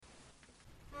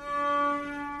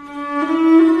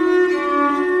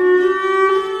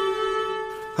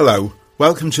Hello,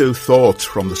 welcome to Thoughts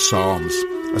from the Psalms,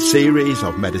 a series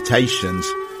of meditations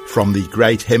from the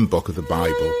great hymn book of the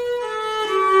Bible.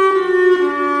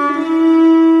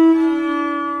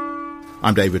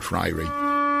 I'm David Friery.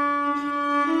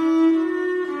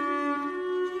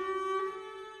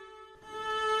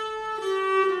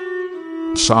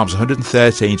 Psalms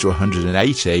 113 to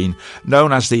 118,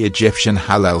 known as the Egyptian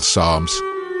Hallel Psalms.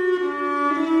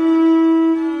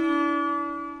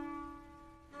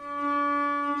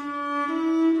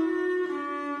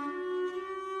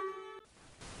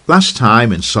 Last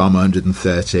time in Psalm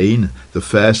 113, the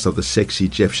first of the 6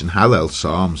 Egyptian Hallel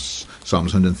Psalms,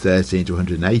 Psalms 113 to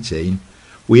 118,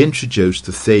 we introduced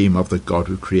the theme of the God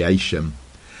of creation.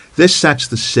 This sets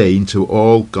the scene to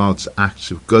all God's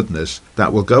acts of goodness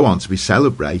that will go on to be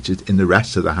celebrated in the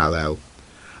rest of the Hallel.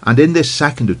 And in this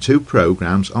second of 2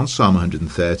 programmes on Psalm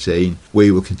 113,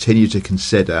 we will continue to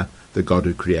consider the God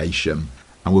of creation,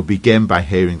 and we'll begin by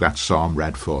hearing that psalm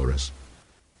read for us.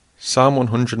 Psalm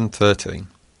 113.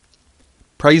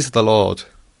 Praise the Lord.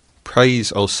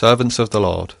 Praise, O servants of the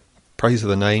Lord. Praise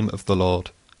the name of the Lord.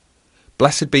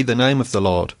 Blessed be the name of the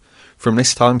Lord, from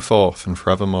this time forth and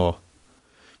forevermore.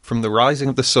 From the rising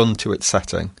of the sun to its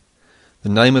setting, the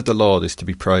name of the Lord is to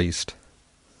be praised.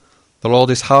 The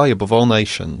Lord is high above all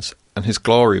nations, and his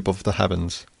glory above the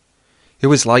heavens.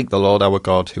 Who is like the Lord our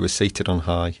God, who is seated on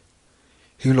high?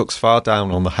 Who looks far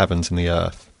down on the heavens and the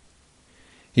earth?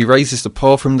 He raises the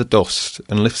poor from the dust,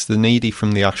 and lifts the needy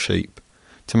from the ash heap,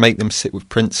 to make them sit with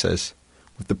princes,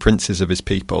 with the princes of his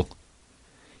people.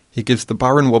 He gives the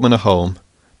barren woman a home,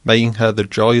 making her the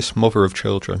joyous mother of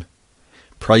children.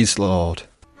 Praise the Lord.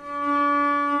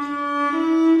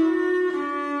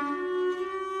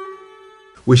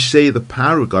 We see the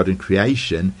power of God in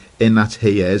creation in that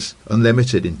he is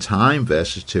unlimited in time,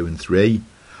 verses 2 and 3,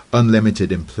 unlimited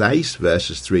in place,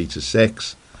 verses 3 to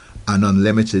 6, and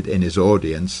unlimited in his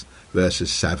audience,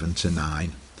 verses 7 to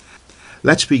 9.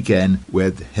 Let's begin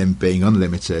with him being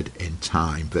unlimited in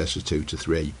time, verses 2 to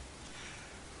 3.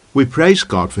 We praise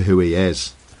God for who he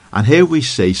is, and here we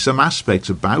see some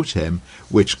aspects about him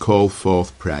which call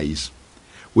forth praise.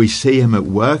 We see him at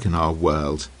work in our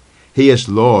world. He is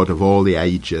Lord of all the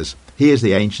ages. He is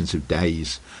the Ancient of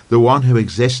Days, the one who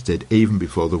existed even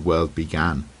before the world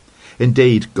began.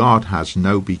 Indeed, God has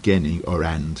no beginning or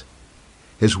end.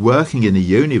 His working in the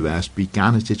universe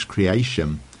began at its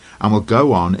creation, and will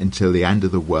go on until the end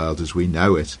of the world as we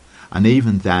know it, and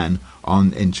even then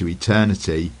on into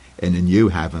eternity in a new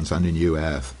heavens and a new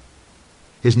earth.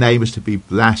 His name is to be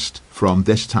blessed from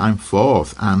this time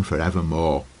forth and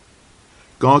forevermore.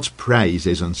 God's praise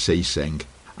is unceasing,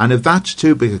 and if that's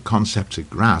too big a concept to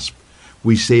grasp,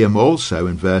 we see him also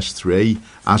in verse 3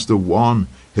 as the one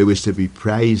who is to be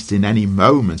praised in any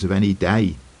moment of any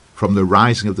day, from the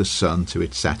rising of the sun to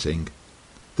its setting.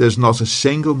 There's not a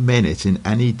single minute in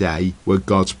any day where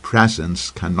God's presence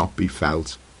cannot be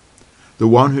felt. The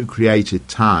one who created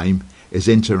time is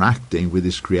interacting with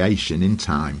his creation in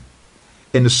time.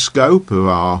 In the scope of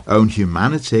our own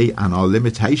humanity and our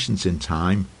limitations in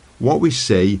time, what we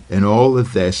see in all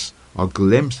of this are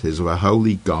glimpses of a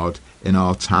holy God in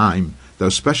our time,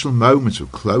 those special moments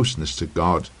of closeness to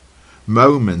God,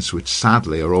 moments which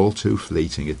sadly are all too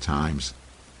fleeting at times.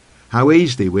 How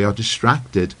easily we are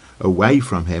distracted away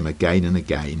from him again and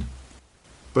again.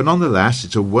 But nonetheless,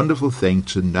 it's a wonderful thing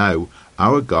to know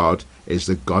our God is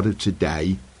the God of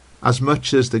today as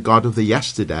much as the God of the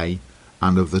yesterday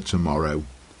and of the tomorrow.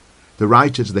 The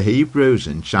writer to the Hebrews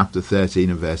in chapter 13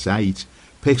 and verse 8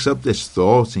 picks up this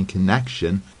thought in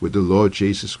connection with the Lord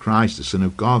Jesus Christ, the Son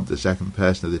of God, the second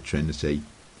person of the Trinity.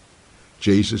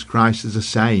 Jesus Christ is the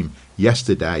same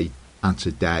yesterday and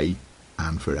today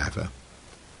and forever.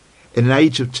 In an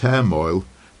age of turmoil,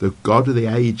 the God of the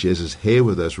ages is here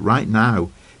with us right now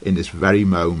in this very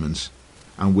moment,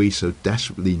 and we so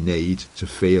desperately need to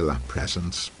feel that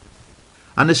presence.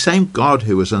 And the same God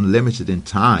who is unlimited in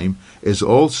time is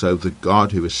also the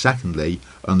God who is secondly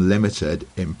unlimited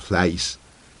in place,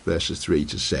 verses 3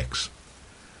 to 6.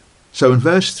 So in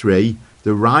verse 3,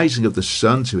 the rising of the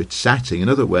sun to its setting, in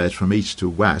other words from east to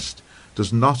west,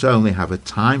 does not only have a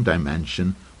time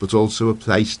dimension but also a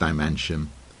place dimension.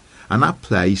 And that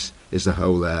place is the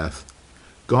whole earth.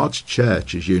 God's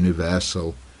church is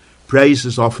universal. Praise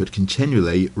is offered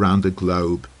continually round the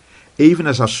globe. Even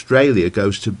as Australia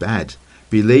goes to bed,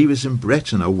 believers in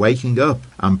Britain are waking up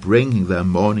and bringing their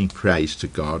morning praise to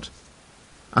God.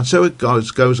 And so it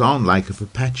goes on like a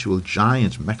perpetual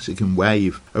giant Mexican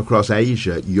wave across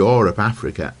Asia, Europe,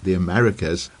 Africa, the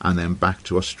Americas, and then back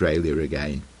to Australia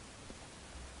again.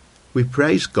 We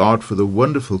praise God for the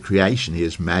wonderful creation he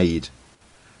has made.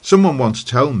 Someone once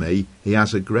told me he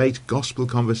has a great gospel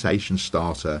conversation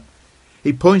starter.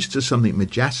 He points to something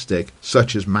majestic,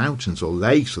 such as mountains or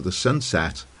lakes or the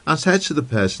sunset, and says to the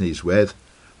person he's with,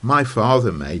 "My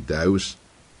father made those."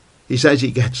 He says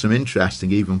he gets some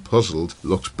interesting, even puzzled,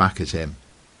 looks back at him.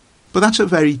 But that's a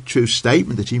very true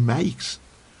statement that he makes.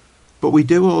 But we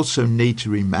do also need to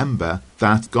remember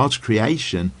that God's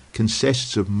creation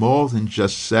consists of more than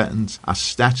just certain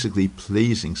aesthetically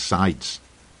pleasing sights.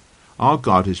 Our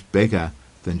God is bigger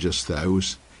than just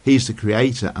those. He's the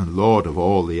creator and Lord of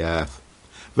all the earth.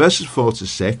 Verses 4 to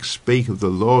 6 speak of the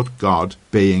Lord God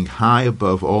being high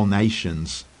above all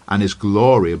nations and his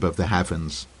glory above the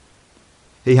heavens.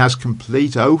 He has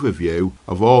complete overview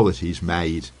of all that he's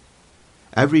made.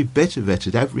 Every bit of it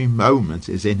at every moment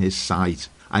is in his sight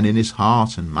and in his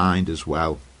heart and mind as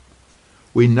well.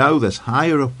 We know that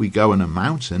higher up we go on a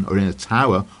mountain or in a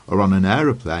tower or on an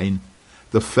aeroplane,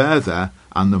 the further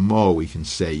and the more we can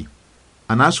see.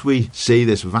 And as we see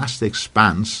this vast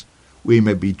expanse, we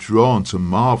may be drawn to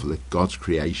marvel at God's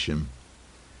creation.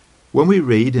 When we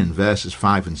read in verses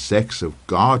 5 and 6 of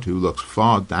God who looks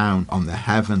far down on the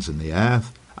heavens and the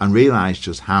earth and realize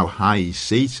just how high he's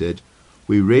seated,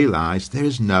 we realize there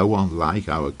is no one like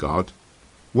our God.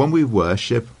 When we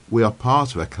worship, we are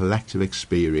part of a collective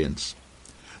experience.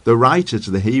 The writer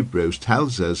to the Hebrews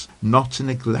tells us not to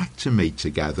neglect to meet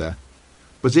together.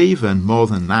 But even more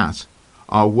than that,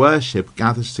 our worship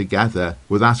gathers together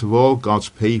with that of all God's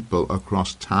people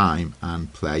across time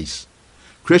and place.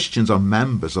 Christians are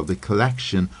members of the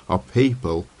collection of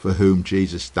people for whom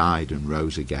Jesus died and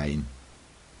rose again.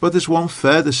 But there's one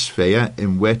further sphere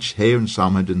in which here in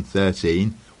Psalm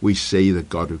 113 we see the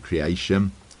God of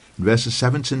creation. In verses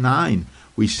 7 to 9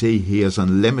 we see he is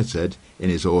unlimited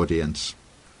in his audience.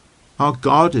 Our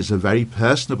God is a very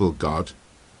personable God.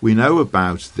 We know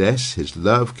about this, his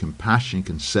love, compassion,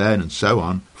 concern and so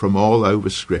on, from all over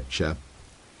Scripture.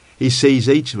 He sees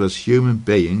each of us human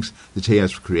beings that he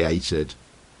has created.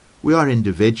 We are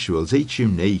individuals, each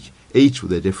unique, each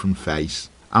with a different face,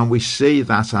 and we see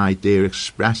that idea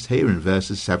expressed here in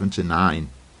verses 7 to 9.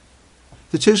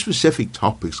 The two specific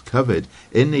topics covered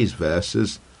in these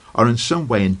verses are in some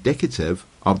way indicative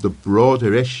of the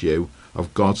broader issue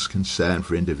of God's concern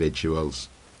for individuals.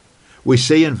 We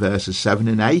see in verses 7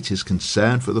 and 8 his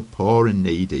concern for the poor and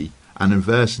needy, and in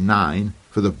verse 9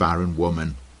 for the barren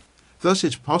woman. Thus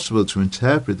it's possible to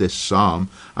interpret this psalm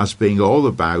as being all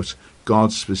about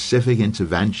God's specific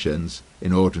interventions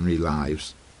in ordinary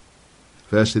lives.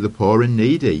 Firstly, the poor and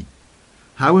needy.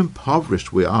 How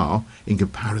impoverished we are in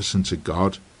comparison to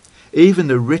God. Even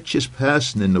the richest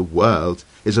person in the world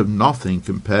is of nothing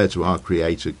compared to our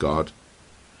Creator God.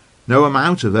 No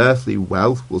amount of earthly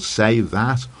wealth will save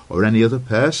that or any other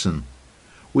person.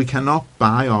 We cannot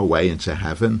buy our way into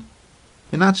heaven.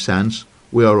 In that sense,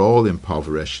 we are all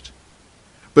impoverished.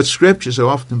 But Scripture so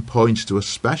often points to a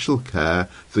special care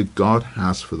that God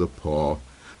has for the poor.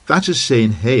 That is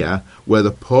seen here, where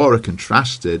the poor are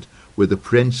contrasted with the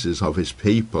princes of his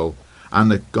people,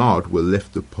 and that God will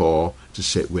lift the poor to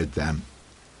sit with them.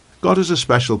 God has a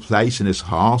special place in his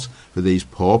heart for these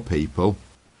poor people.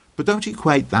 But don't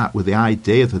equate that with the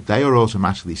idea that they are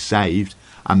automatically saved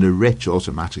and the rich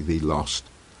automatically lost.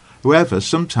 However,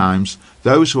 sometimes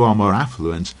those who are more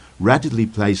affluent readily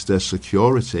place their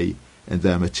security in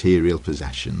their material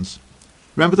possessions.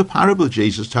 Remember the parable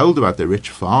Jesus told about the rich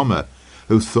farmer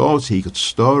who thought he could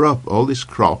store up all his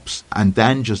crops and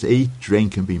then just eat,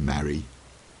 drink and be merry.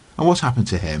 And what happened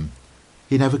to him?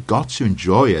 He never got to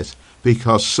enjoy it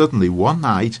because suddenly one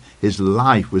night his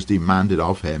life was demanded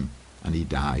of him and he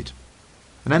died.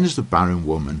 And then there's the barren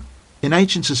woman. In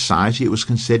ancient society it was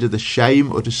considered a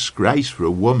shame or disgrace for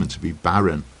a woman to be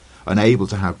barren, unable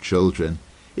to have children,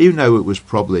 even though it was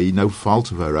probably no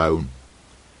fault of her own.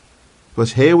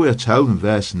 But here we are told in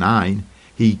verse 9,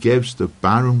 he gives the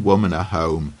barren woman a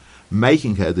home,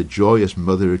 making her the joyous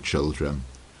mother of children.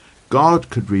 God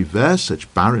could reverse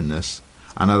such barrenness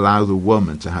and allow the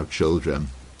woman to have children.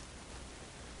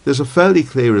 There's a fairly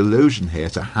clear allusion here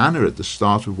to Hannah at the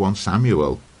start of 1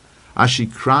 Samuel. As she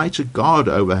cried to God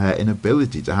over her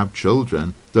inability to have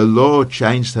children, the Lord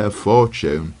changed her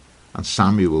fortune and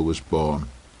Samuel was born.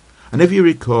 And if you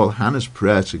recall Hannah's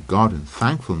prayer to God in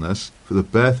thankfulness for the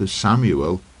birth of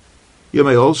Samuel, you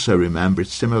may also remember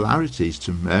its similarities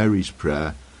to Mary's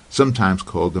prayer, sometimes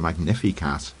called the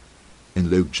Magnificat, in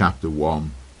Luke chapter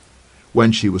 1,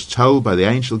 when she was told by the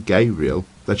angel Gabriel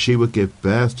that she would give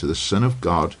birth to the Son of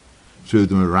God through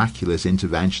the miraculous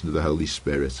intervention of the Holy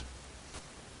Spirit.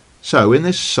 So in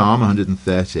this Psalm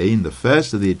 113, the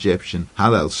first of the Egyptian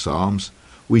Hallel psalms,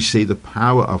 we see the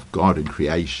power of God in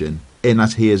creation, in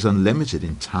that he is unlimited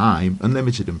in time,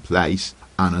 unlimited in place,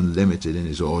 and unlimited in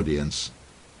his audience.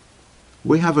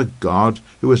 We have a God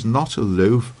who is not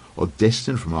aloof or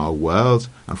distant from our world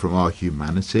and from our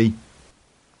humanity.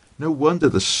 No wonder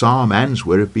the psalm ends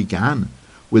where it began,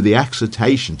 with the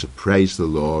exhortation to praise the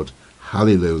Lord.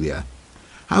 Hallelujah.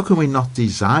 How can we not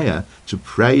desire to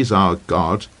praise our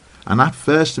God, and that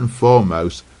first and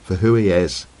foremost for who he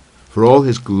is, for all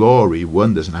his glory,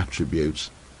 wonders and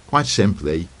attributes? Quite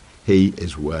simply, he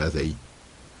is worthy.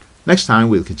 Next time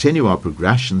we'll continue our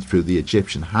progression through the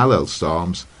Egyptian Hallel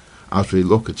Psalms as we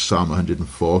look at Psalm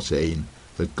 114,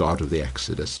 the God of the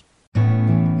Exodus.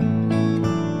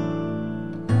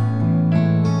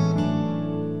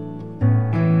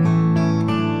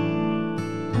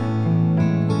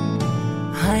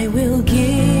 I will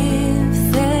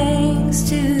give thanks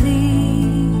to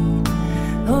thee,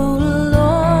 O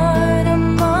Lord,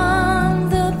 among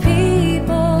the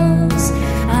peoples.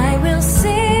 I will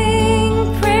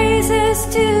sing praises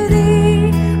to thee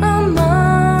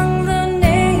among the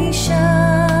nations.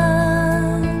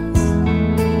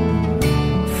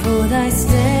 For thy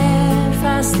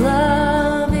steadfast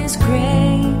love is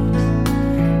great,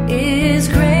 is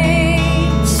great.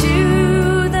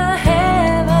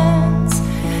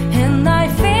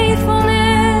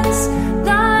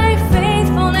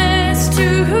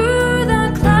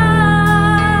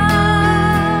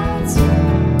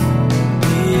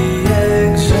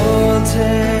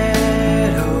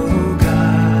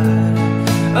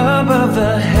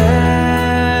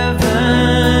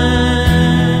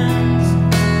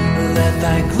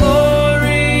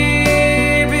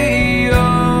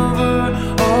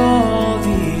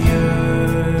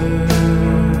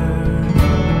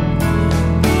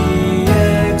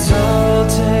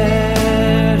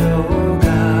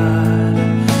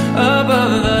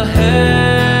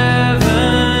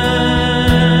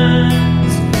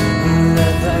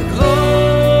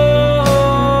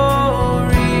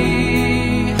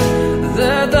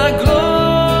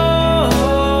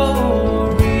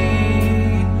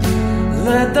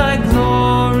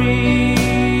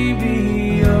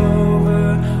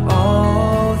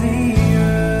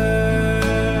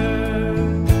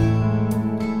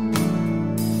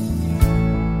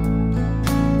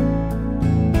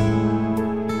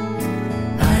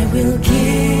 will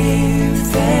give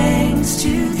thanks to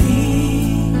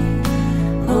thee,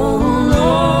 O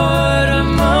Lord,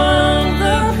 among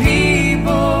the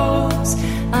peoples.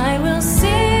 I will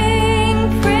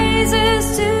sing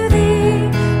praises to thee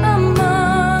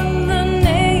among the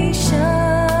nations.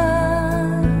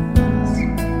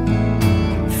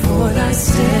 For thy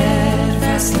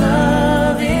steadfast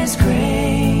love is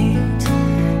great,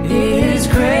 is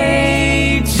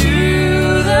great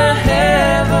to the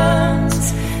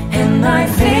heavens, and thy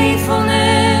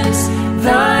faithfulness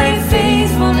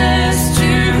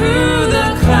to the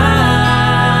clouds.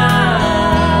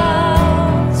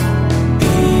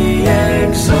 Be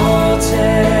exalted,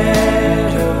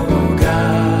 O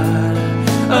God,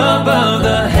 above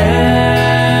the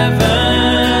heavens.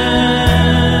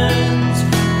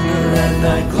 Let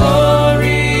thy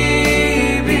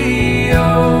glory be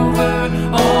over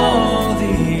all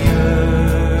the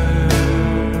earth.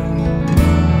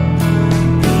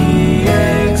 Be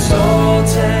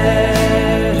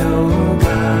exalted, O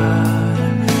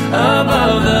God,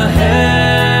 above the heavens.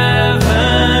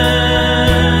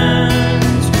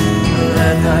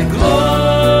 Let thy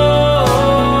glory,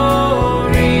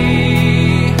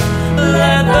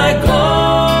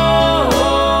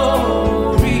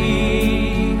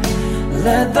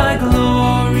 let thy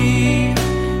glory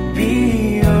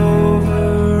be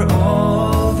over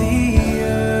all the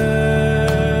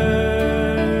earth.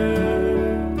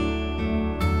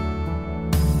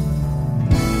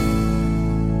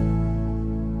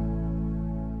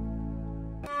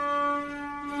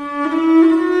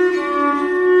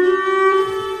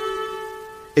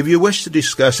 If you wish to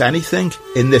discuss anything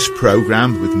in this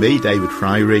programme with me, David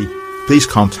Friery, please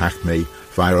contact me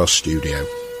via our studio.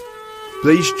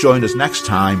 Please join us next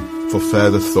time for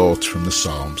further thoughts from the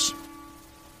Psalms.